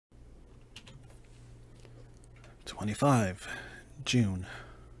25 June,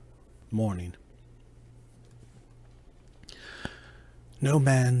 morning. No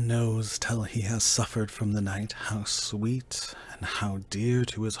man knows till he has suffered from the night how sweet and how dear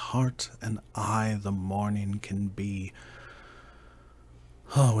to his heart and eye the morning can be.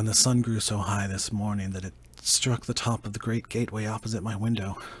 Oh, when the sun grew so high this morning that it struck the top of the great gateway opposite my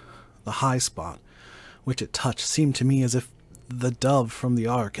window, the high spot which it touched seemed to me as if the dove from the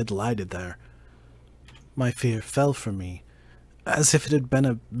ark had lighted there. My fear fell from me, as if it had been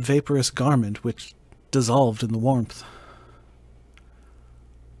a vaporous garment which dissolved in the warmth.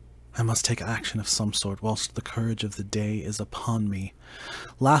 I must take action of some sort whilst the courage of the day is upon me.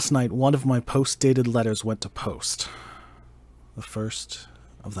 Last night one of my post-dated letters went to post. The first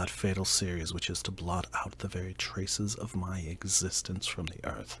of that fatal series which is to blot out the very traces of my existence from the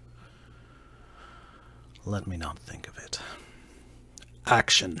earth. Let me not think of it.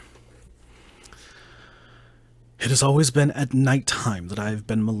 Action. It has always been at night time that I have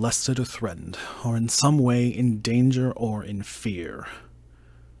been molested or threatened, or in some way in danger or in fear.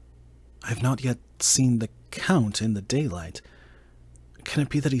 I have not yet seen the Count in the daylight. Can it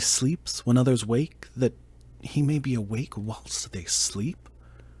be that he sleeps when others wake, that he may be awake whilst they sleep?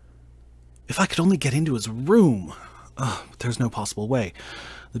 If I could only get into his room! But there's no possible way.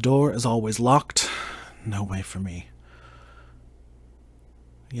 The door is always locked. No way for me.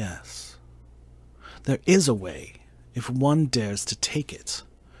 Yes. There is a way, if one dares to take it.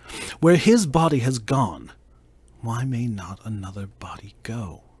 Where his body has gone, why may not another body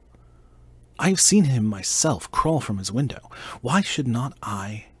go? I have seen him myself crawl from his window. Why should not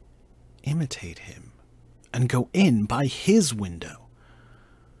I imitate him and go in by his window?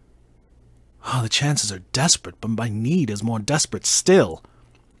 Oh, the chances are desperate, but my need is more desperate still.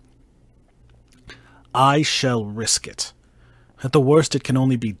 I shall risk it. At the worst it can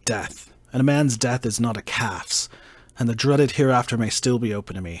only be death, and a man's death is not a calf's, and the dreaded hereafter may still be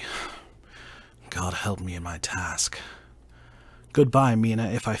open to me. God help me in my task. Goodbye, Mina,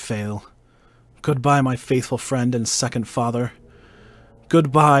 if I fail. Goodbye, my faithful friend and second father.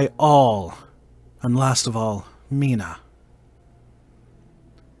 Goodbye, all, and last of all, Mina.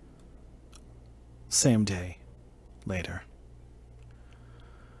 Same day, later.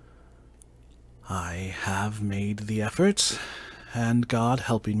 I have made the effort, and God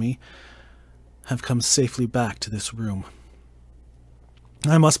helping me, have come safely back to this room.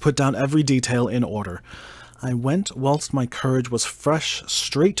 I must put down every detail in order. I went, whilst my courage was fresh,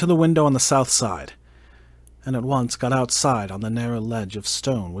 straight to the window on the south side, and at once got outside on the narrow ledge of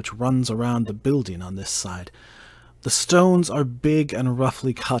stone which runs around the building on this side. The stones are big and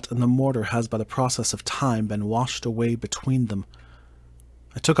roughly cut, and the mortar has by the process of time been washed away between them.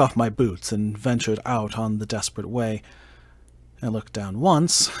 I took off my boots and ventured out on the desperate way. I looked down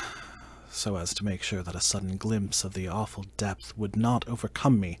once, so as to make sure that a sudden glimpse of the awful depth would not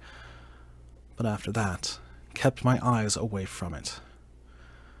overcome me, but after that kept my eyes away from it.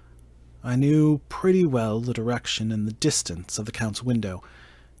 I knew pretty well the direction and the distance of the Count's window,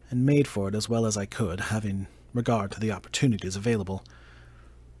 and made for it as well as I could, having regard to the opportunities available.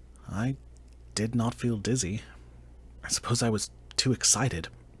 I did not feel dizzy. I suppose I was too excited,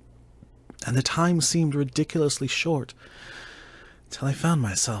 and the time seemed ridiculously short, till I found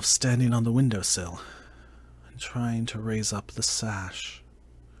myself standing on the windowsill and trying to raise up the sash.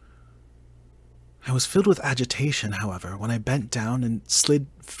 I was filled with agitation, however, when I bent down and slid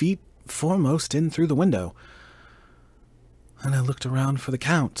feet foremost in through the window, and I looked around for the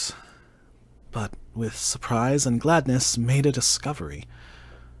Count, but with surprise and gladness made a discovery.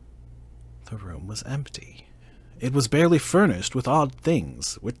 The room was empty. It was barely furnished with odd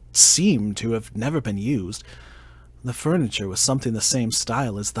things, which seemed to have never been used. The furniture was something the same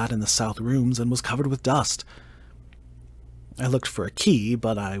style as that in the south rooms, and was covered with dust. I looked for a key,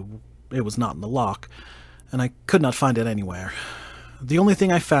 but it was not in the lock, and I could not find it anywhere. The only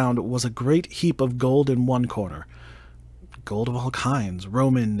thing I found was a great heap of gold in one corner. Gold of all kinds,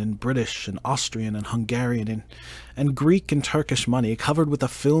 Roman and British and Austrian and Hungarian and Greek and Turkish money, covered with a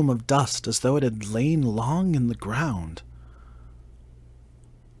film of dust as though it had lain long in the ground.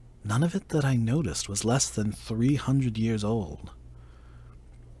 None of it that I noticed was less than 300 years old.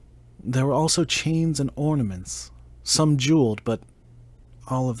 There were also chains and ornaments, some jeweled, but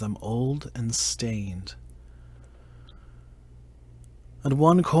all of them old and stained. At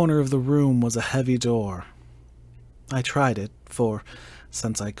one corner of the room was a heavy door. I tried it, for,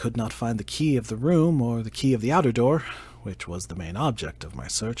 since I could not find the key of the room or the key of the outer door, which was the main object of my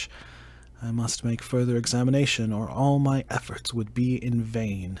search, I must make further examination, or all my efforts would be in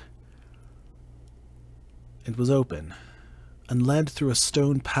vain. It was open, and led through a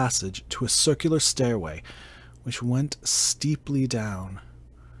stone passage to a circular stairway, which went steeply down.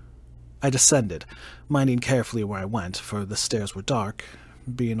 I descended, minding carefully where I went, for the stairs were dark,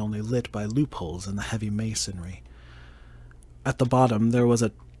 being only lit by loopholes in the heavy masonry. At the bottom there was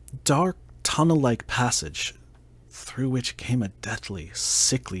a dark, tunnel-like passage, through which came a deadly,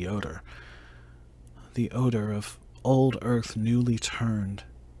 sickly odor. The odor of old earth newly turned.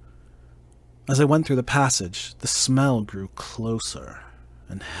 As I went through the passage, the smell grew closer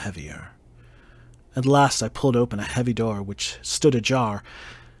and heavier. At last I pulled open a heavy door which stood ajar,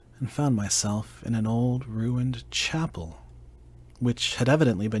 and found myself in an old ruined chapel, which had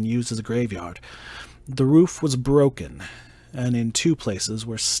evidently been used as a graveyard. The roof was broken, and in 2 places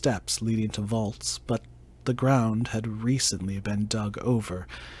were steps leading to vaults, but the ground had recently been dug over,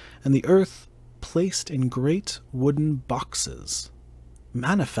 and the earth placed in great wooden boxes,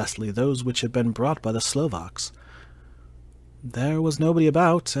 manifestly those which had been brought by the Slovaks. There was nobody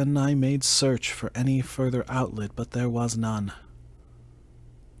about, and I made search for any further outlet, but there was none.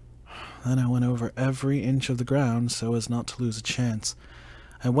 Then I went over every inch of the ground so as not to lose a chance.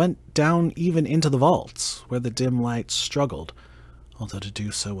 I went down even into the vaults, where the dim light struggled, although to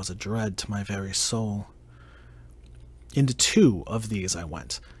do so was a dread to my very soul. Into 2 of these I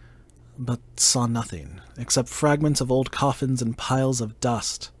went, but saw nothing, except fragments of old coffins and piles of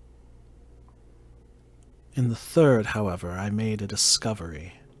dust. In the 3rd, however, I made a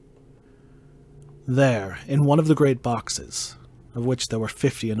discovery. There, in one of the great boxes, of which there were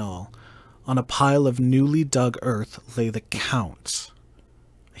 50 in all, on a pile of newly dug earth lay the Count.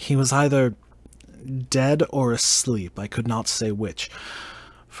 He was either dead or asleep, I could not say which,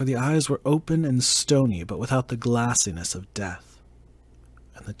 for the eyes were open and stony, but without the glassiness of death,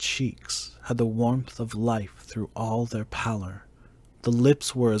 and the cheeks had the warmth of life through all their pallor. The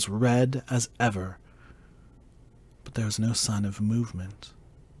lips were as red as ever, but there was no sign of movement,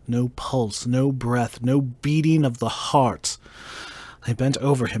 no pulse, no breath, no beating of the heart. I bent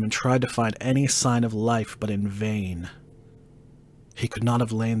over him and tried to find any sign of life, but in vain. He could not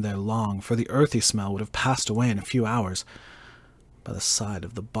have lain there long, for the earthy smell would have passed away in a few hours. By the side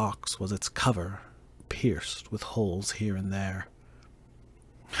of the box was its cover, pierced with holes here and there.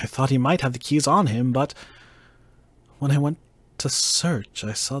 I thought he might have the keys on him, but when I went to search,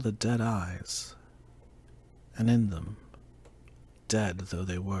 I saw the dead eyes, and in them, dead though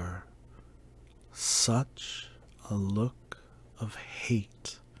they were, such a look of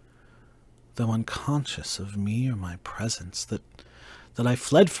hate, though unconscious of me or my presence, that I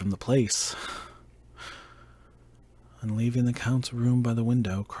fled from the place, and leaving the Count's room by the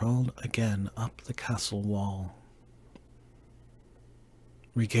window, crawled again up the castle wall.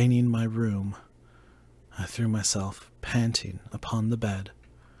 Regaining my room, I threw myself, panting, upon the bed,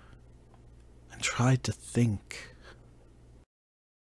 and tried to think.